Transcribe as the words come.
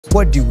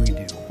What do we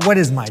do? What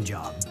is my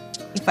job?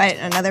 You fight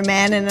another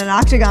man in an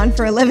octagon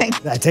for a living.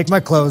 I take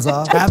my clothes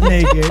off, half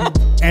naked,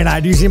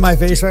 and do you see my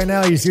face right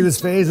now? You see this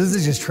face? This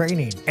is just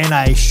training. And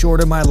I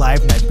shorten my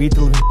life and I beat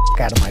the living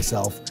out of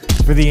myself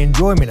for the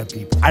enjoyment of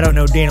people. I don't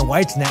know Dana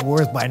White's net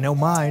worth, but I know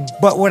mine.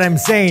 But what I'm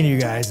saying, you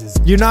guys, is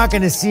you're not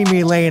gonna see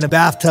me lay in a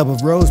bathtub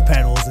of rose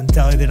petals and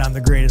tell you that I'm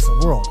the greatest in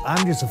the world.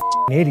 I'm just a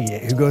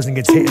idiot who goes and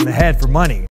gets hit in the head for money.